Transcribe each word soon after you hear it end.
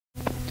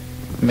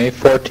May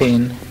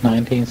 14,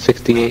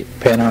 1968,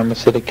 Panorama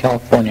City,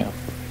 California.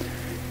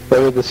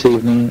 Later this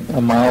evening,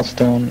 a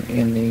milestone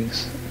in the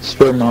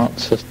sphere mount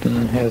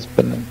system has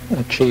been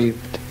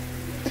achieved.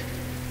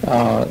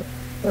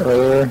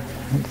 Earlier,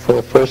 for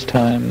the first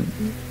time,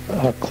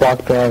 a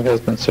clock drive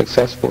has been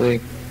successfully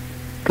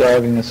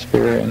driving the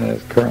sphere and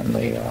is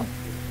currently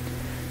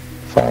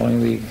following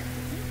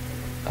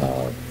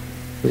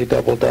the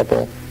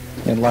double-double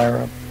in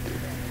Lyra.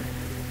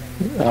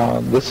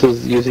 This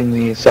is using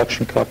the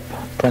suction cup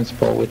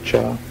principle, which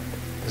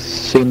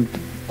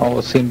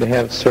always seemed to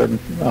have certain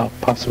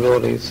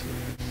possibilities.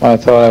 I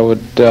thought I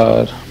would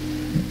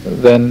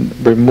then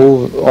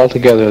remove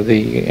altogether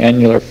the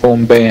annular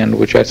foam band,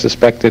 which I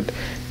suspected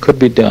could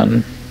be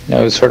done.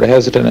 I was sort of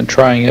hesitant in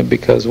trying it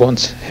because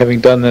once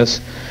having done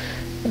this,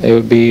 it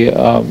would be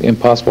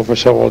impossible for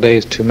several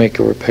days to make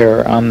a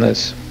repair on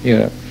this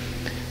unit.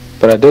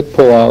 But I did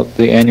pull out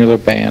the annular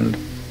band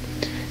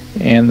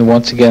and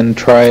once again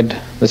tried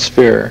the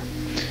sphere.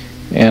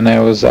 And I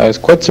was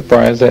quite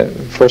surprised at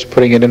first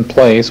putting it in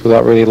place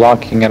without really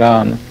locking it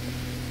on,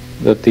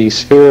 that the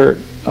sphere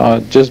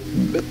just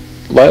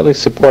lightly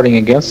supporting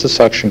against the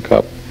suction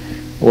cup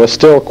was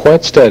still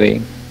quite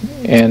steady,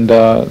 and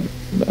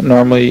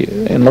normally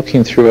in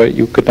looking through it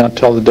you could not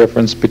tell the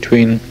difference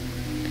between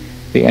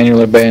the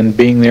annular band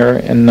being there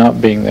and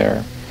not being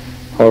there.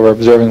 However,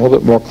 observing a little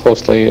bit more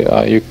closely,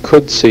 you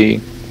could see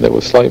that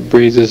with slight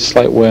breezes,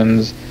 slight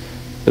winds,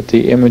 that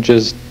the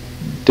images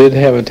did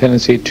have a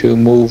tendency to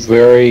move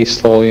very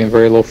slowly and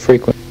very low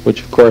frequency,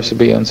 which of course would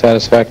be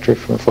unsatisfactory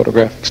from a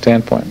photographic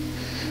standpoint.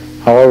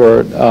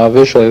 However,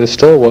 visually this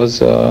still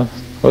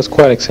was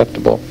quite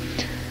acceptable.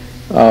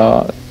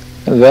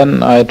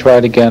 Then I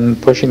tried again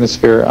pushing the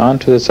sphere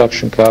onto the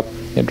suction cup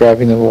and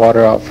driving the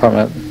water out from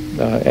it.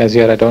 As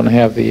yet I don't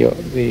have the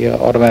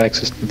automatic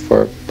system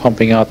for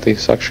pumping out the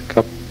suction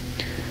cup.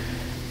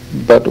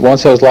 But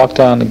once I was locked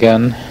on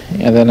again,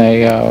 and then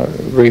I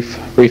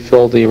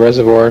refilled the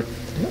reservoir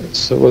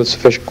with a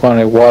sufficient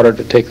quantity of water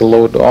to take the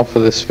load off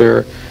of the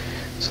sphere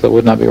so it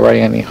would not be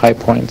riding any high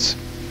points,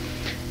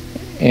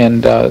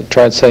 and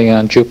tried setting it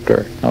on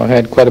Jupiter. Now I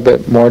had quite a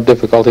bit more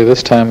difficulty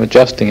this time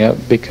adjusting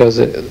it because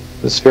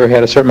the sphere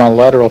had a certain amount of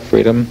lateral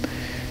freedom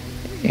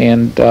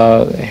and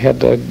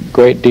had a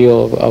great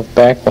deal of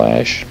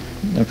backlash.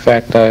 In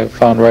fact, I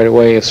found right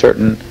away a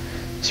certain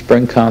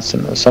spring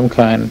constant of some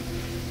kind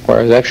where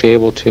I was actually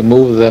able to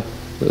move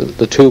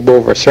the tube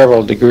over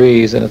several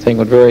degrees and the thing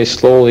would very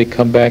slowly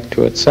come back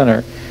to its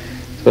center.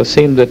 So it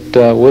seemed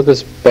that with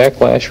this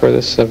backlash or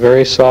this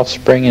very soft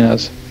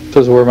springiness, this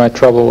was where my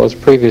trouble was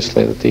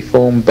previously, that the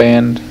foam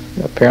band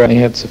apparently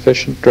had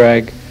sufficient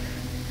drag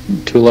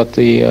to let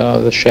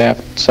the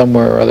shaft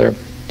somewhere or other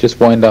just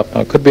wind up.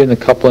 Now it could be in the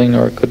coupling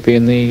or it could be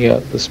in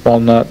the small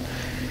nut.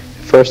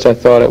 At first I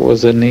thought it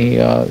was in the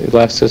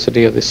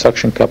elasticity of the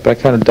suction cup, but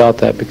I kind of doubt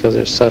that because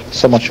there's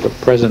so much of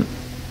it present.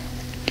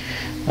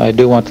 I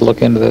do want to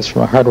look into this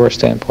from a hardware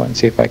standpoint and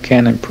see if I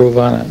can improve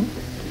on it.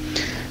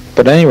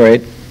 But at any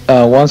rate,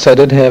 once I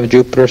did have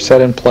Jupiter set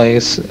in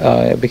place,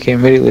 it became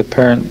immediately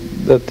apparent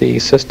that the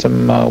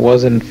system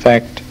was in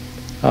fact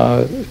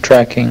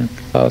tracking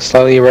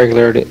slightly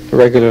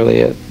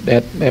regularly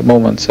at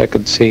moments. I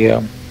could see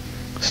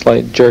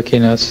slight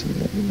jerkiness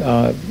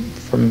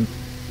from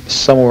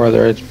somewhere or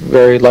other. It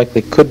very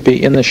likely could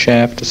be in the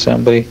shaft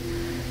assembly,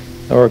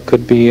 or it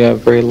could be a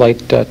very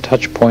light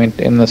touch point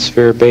in the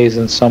sphere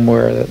basin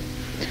somewhere that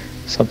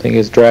something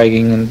is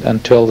dragging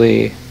until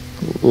the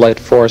light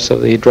force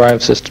of the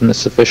drive system is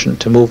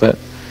sufficient to move it.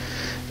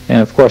 And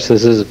of course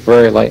this is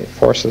very light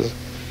forces.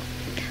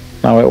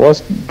 Now it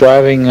was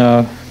driving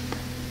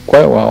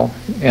quite well,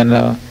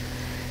 and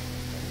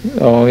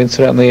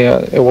incidentally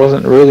it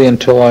wasn't really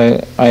until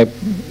I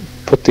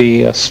put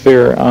the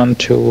sphere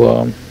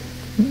onto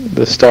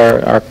the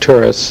star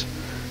Arcturus,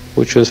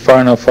 which was far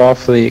enough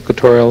off the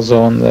equatorial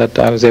zone that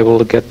I was able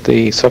to get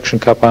the suction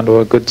cup onto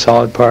a good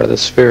solid part of the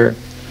sphere,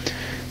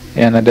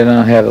 and I did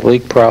not have the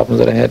leak problems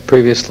that I had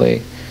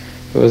previously.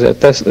 It was at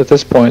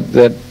this point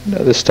that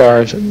the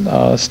star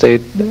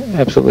stayed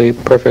absolutely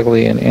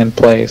perfectly in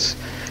place.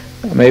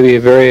 Maybe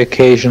very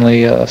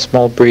occasionally a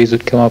small breeze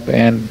would come up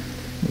and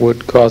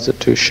would cause it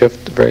to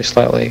shift very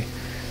slightly,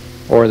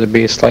 or there'd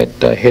be a slight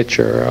hitch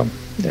or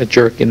a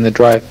jerk in the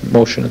drive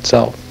motion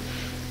itself.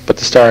 But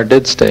the star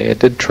did stay, it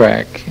did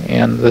track,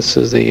 and this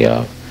is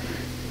the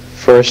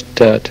first,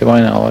 to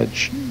my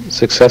knowledge,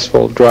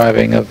 successful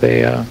driving of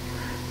a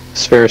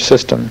sphere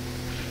system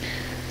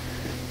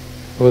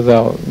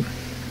without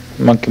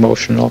monkey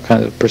motion, all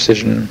kinds of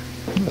precision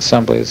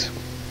assemblies.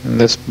 And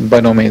this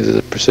by no means is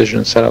a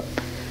precision setup.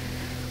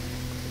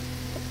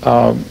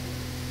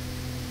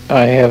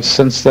 I have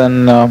since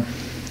then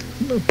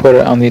put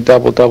it on the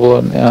double-double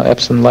in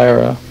Epson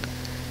Lyra,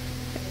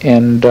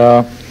 and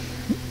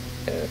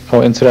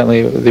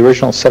incidentally, the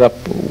original setup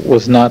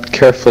was not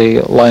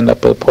carefully lined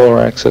up with the polar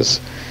axis,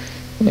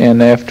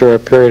 and after a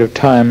period of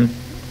time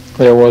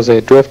there was a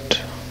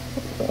drift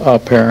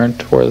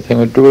apparent where the thing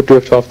would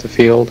drift off the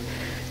field,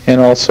 and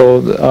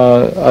also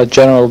a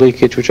general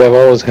leakage which I've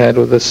always had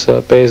with this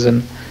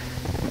basin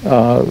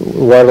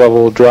water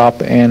level will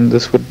drop, and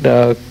this would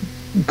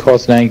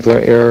cause an angular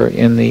error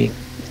in the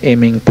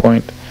aiming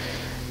point.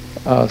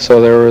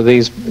 So there were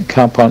these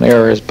compound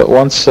errors, but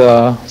once,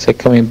 say,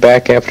 coming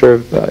back after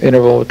an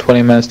interval of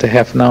 20 minutes to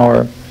half an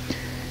hour,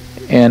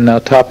 and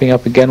topping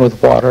up again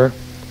with water,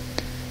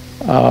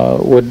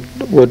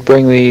 would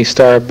bring the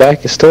star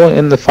back, still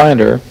in the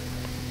finder,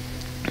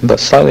 but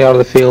slightly out of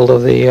the field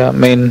of the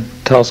main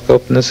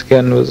telescope, and this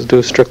again was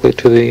due strictly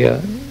to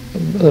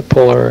the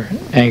polar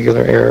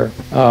angular error.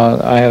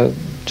 I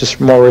have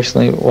just more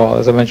recently, well,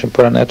 as I mentioned,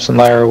 put on Epson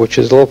Lyra, which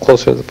is a little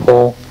closer to the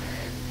pole,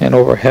 and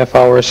over a half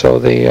hour or so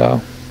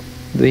the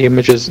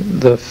images,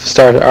 the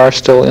stars are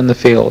still in the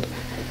field.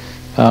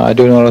 I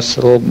do notice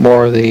a little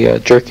more of the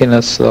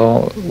jerkiness,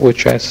 though,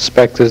 which I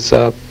suspect is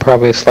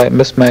probably a slight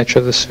mismatch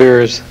of the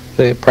spheres,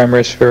 the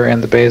primary sphere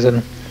and the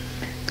basin.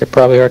 There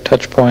probably are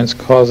touch points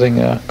causing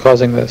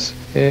this.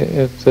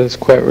 It's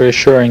quite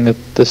reassuring that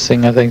this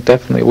thing, I think,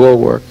 definitely will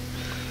work.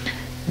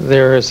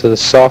 There is a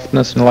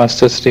softness and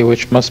elasticity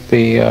which must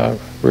be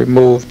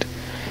removed.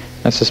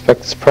 I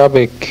suspect this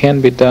probably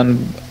can be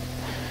done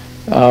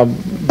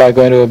by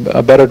going to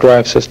a better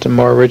drive system,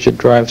 more rigid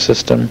drive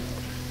system,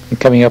 and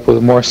coming up with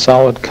a more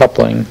solid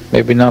coupling.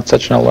 Maybe not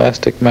such an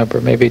elastic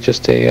member, maybe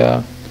just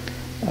a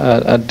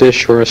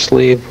dish or a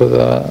sleeve with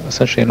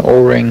essentially an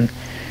O-ring,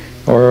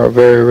 or a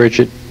very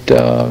rigid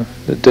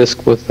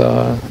disc with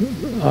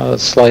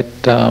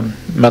slight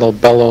metal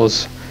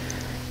bellows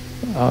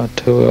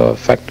to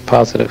affect a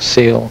positive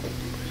seal.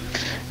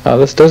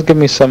 This does give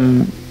me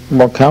some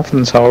more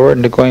confidence, however,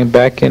 into going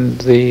back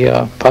into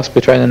the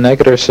possibly trying the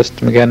negator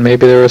system again.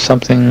 Maybe there was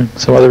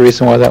some other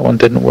reason why that one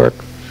didn't work.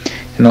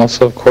 And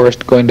also, of course,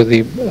 going to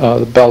the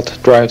belt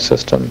drive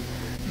system.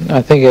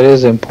 I think it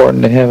is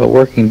important to have a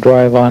working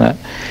drive on it,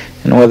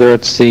 and whether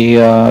it's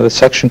the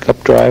suction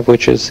cup drive,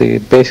 which is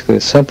basically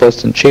the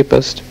simplest and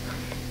cheapest,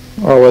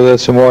 or whether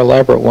it's a more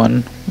elaborate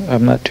one,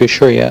 I'm not too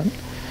sure yet.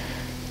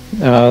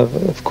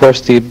 Of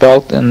course, the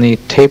belt and the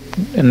tape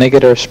and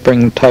negator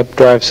spring type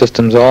drive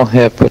systems all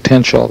have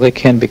potential. They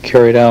can be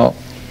carried out.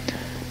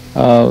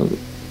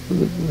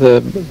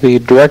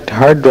 The direct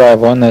hard drive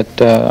one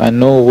that I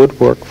know would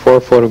work for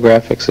a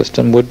photographic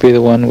system would be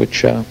the one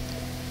which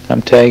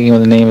I'm tagging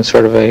with the name of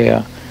sort of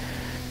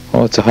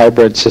it's a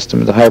hybrid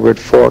system. It's a hybrid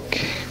fork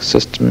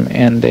system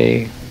and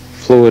a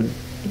fluid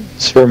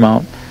sphere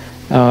mount.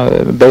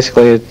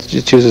 Basically,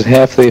 it uses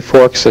half the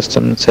fork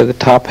system, say the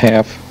top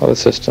half of the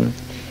system.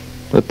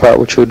 The part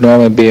which would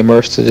normally be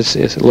immersed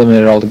is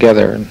eliminated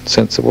altogether, and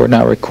since we're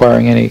not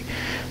requiring any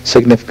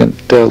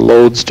significant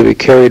loads to be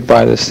carried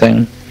by this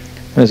thing.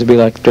 This would be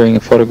like during a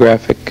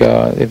photographic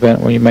event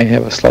where you may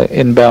have a slight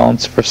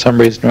imbalance for some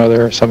reason or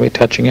other, or somebody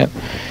touching it,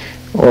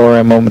 or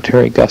a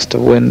momentary gust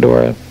of wind,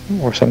 or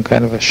some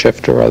kind of a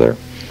shift or other.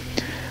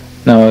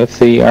 Now, if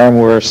the arm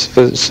were a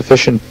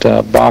sufficient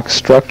box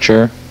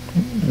structure,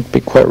 it'd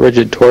be quite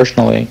rigid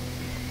torsionally.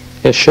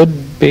 It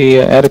should be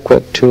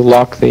adequate to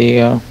lock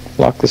the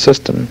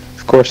system.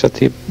 Of course, at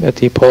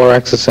the polar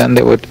axis end,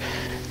 it would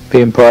be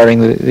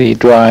imparting the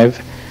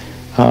drive.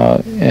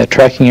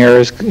 Tracking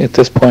errors at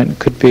this point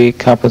could be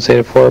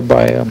compensated for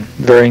by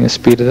varying the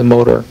speed of the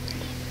motor.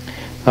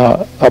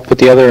 Up at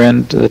the other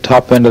end, the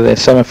top end of the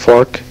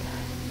semi-fork,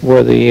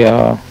 where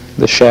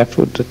the shaft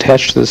would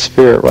attach to the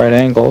sphere at right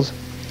angles,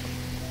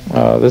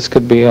 this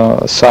could be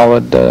a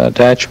solid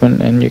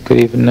attachment, and you could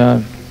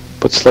even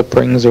put slip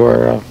rings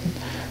or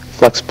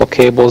flexible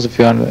cables if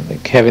you want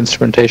to have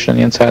instrumentation on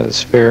the inside of the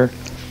sphere.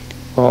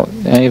 Well,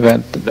 in any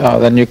event,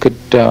 then you could,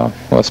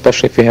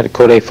 especially if you had a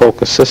Code A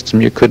focus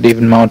system, you could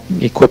even mount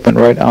equipment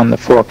right on the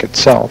fork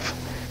itself.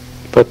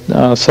 But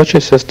such a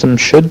system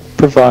should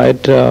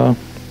provide the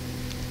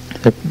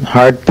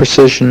hard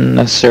precision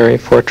necessary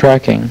for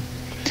tracking,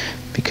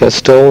 because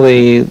still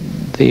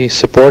the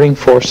supporting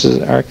forces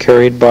are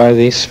carried by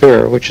the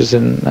sphere, which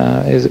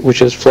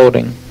is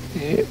floating.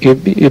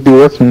 You'd be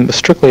working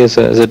strictly as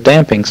a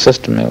damping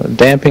system, a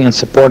damping and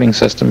supporting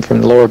system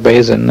from the lower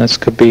basin. This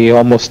could be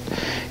almost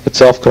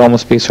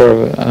be sort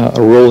of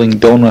a rolling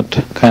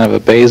donut kind of a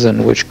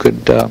basin, which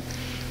could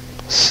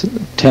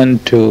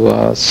tend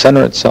to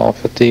center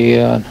itself at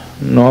the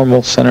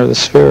normal center of the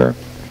sphere,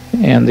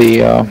 and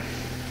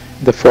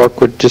the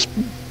fork would just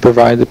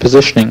provide the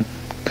positioning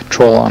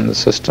control on the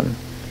system.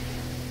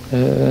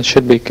 It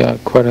should be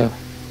quite a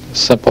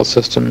simple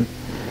system,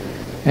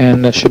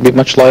 and it should be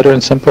much lighter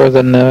and simpler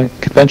than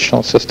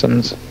conventional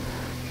systems,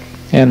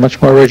 and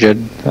much more rigid.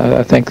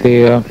 I think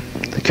the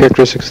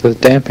characteristics of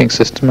the damping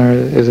system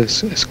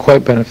is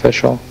quite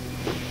beneficial.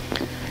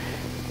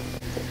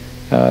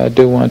 I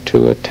do want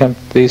to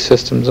attempt these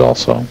systems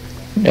also,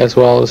 as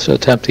well as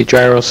attempt the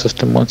gyro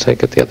system once I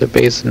get the other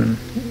basin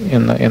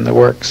in the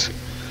works.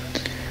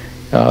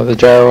 The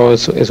gyro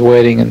is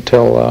waiting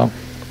until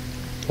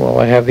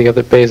I have the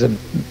other basin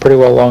pretty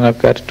well along. I've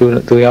got to do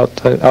the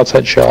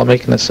outside shell,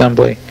 make an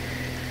assembly,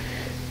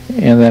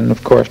 and then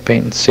of course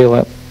paint and seal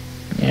it.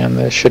 And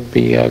there should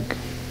be a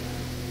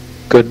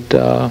good,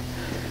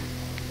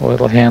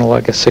 it'll handle,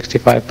 I guess,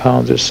 65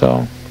 pounds or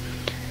so.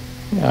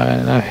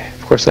 And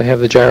of course, I have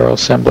the gyro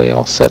assembly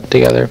all set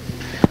together.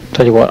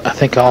 Tell you what, I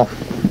think I'm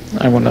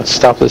going to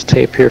stop this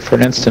tape here for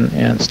an instant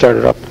and start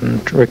it up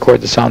and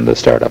record the sound of the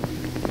startup.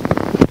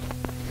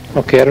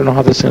 Okay, I don't know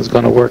how this thing's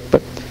going to work,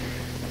 but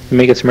you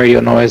may get some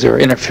radio noise or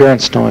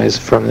interference noise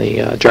from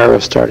the gyro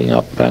starting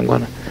up. I'm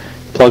going to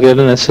plug it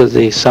in. This is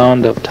the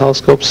sound of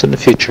telescopes in the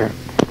future.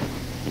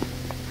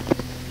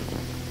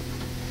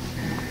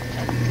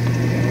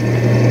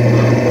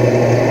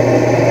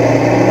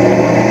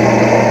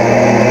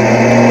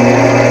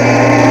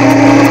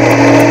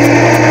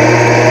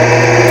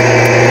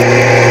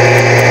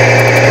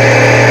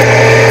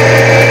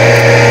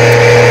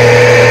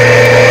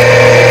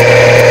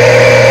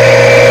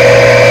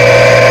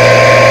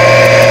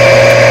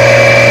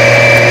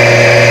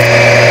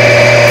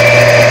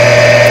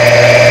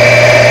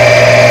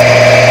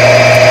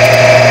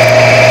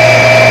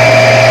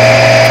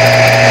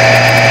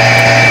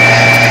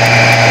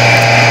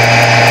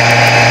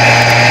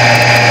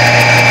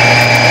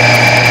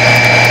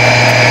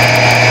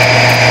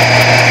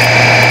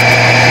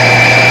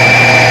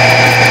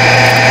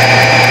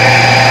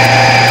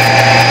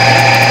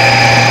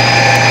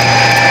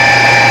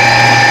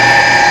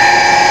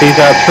 These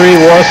are 3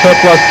 war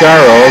surplus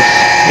gyros,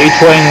 each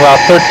weighing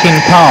about 13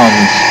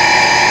 pounds.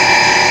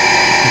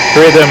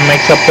 3 of them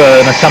makes up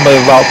an assembly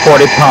of about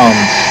 40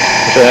 pounds,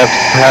 which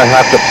I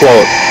have to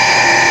float.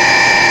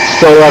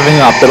 Still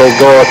revving up. It'll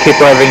keep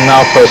revving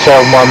now for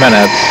several more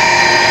minutes.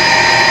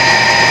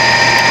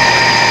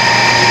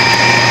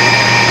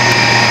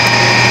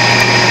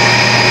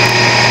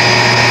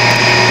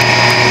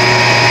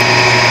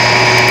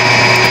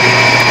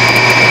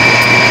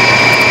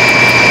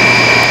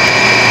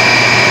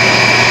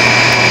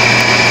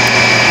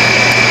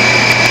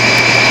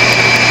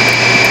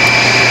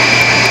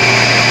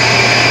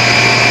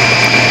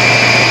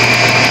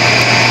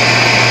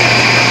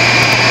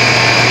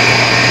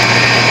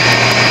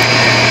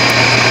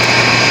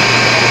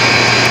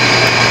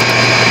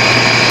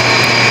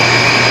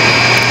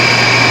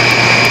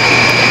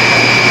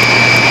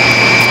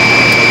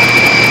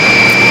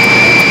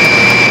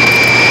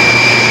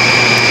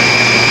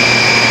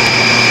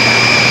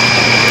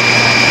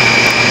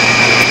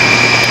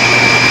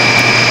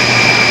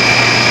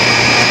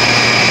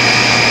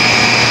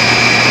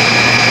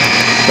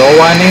 Still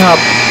winding up.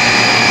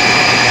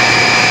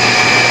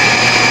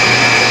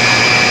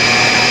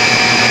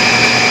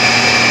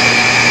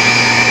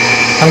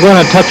 I'm going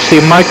to touch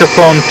the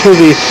microphone to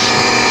the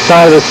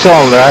side of the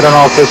cylinder. I don't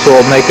know if this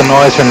will make a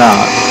noise or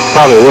not.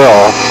 Probably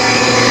will.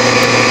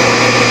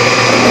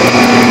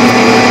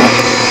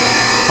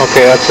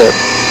 Okay, that's it.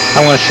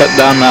 I'm going to shut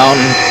down now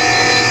and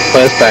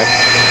play this back.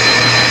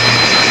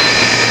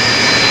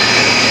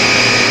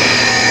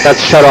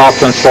 That's shut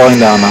off and slowing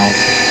down now.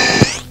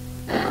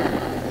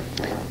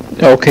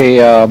 Okay,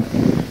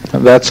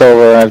 that's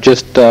over. I've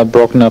just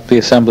broken up the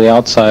assembly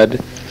outside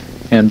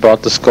and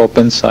brought the scope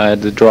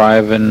inside, the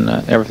drive and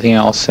everything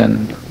else,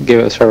 and gave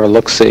it sort of a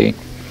look-see.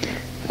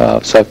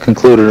 So I've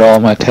concluded all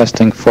my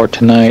testing for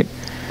tonight.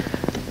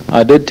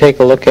 I did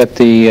take a look at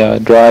the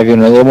drive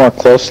unit a little more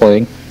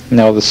closely,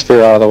 now with the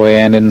sphere out of the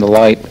way and in the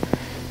light,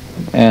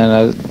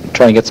 and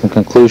trying to get some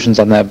conclusions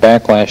on that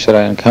backlash that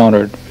I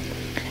encountered.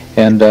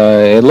 And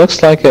it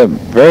looks like it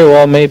very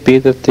well may be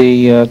that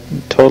the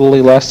total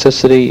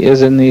elasticity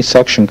is in the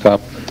suction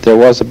cup. There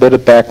was a bit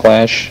of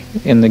backlash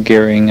in the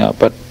gearing,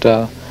 but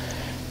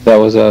that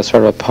was a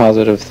sort of a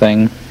positive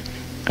thing.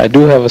 I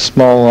do have a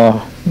small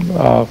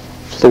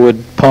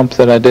fluid pump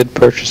that I did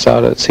purchase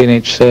out at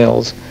C&H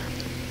Sales.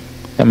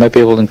 I might be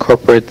able to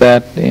incorporate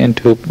that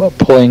into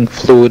pulling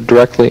fluid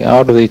directly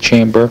out of the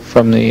chamber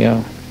from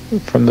the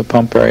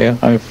pump area,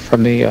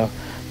 from the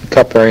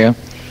cup area.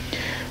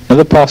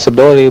 Another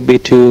possibility would be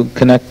to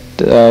connect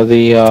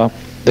the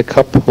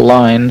cup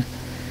line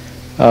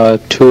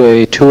to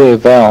a two-way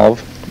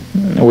valve,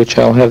 which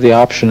I'll have the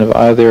option of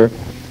either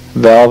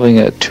valving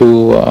it to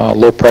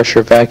low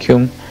pressure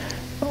vacuum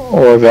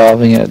or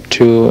valving it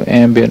to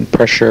ambient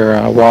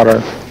pressure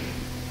water,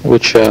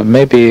 which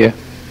may be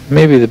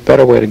the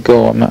better way to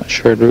go. I'm not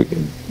sure. It would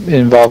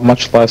involve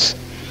much less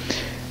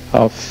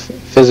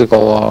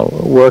physical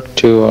work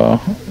to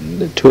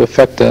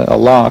affect a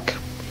lock.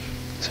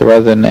 So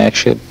rather than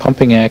actually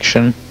pumping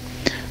action,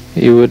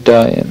 you would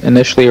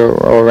initially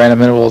or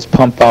random intervals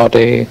pump out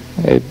a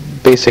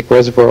basic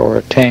reservoir or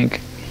a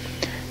tank,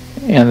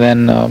 and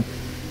then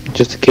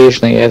just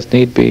occasionally, as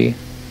need be,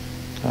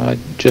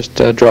 just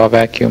draw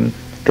vacuum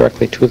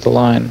directly to the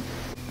line.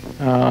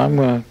 I'm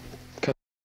going to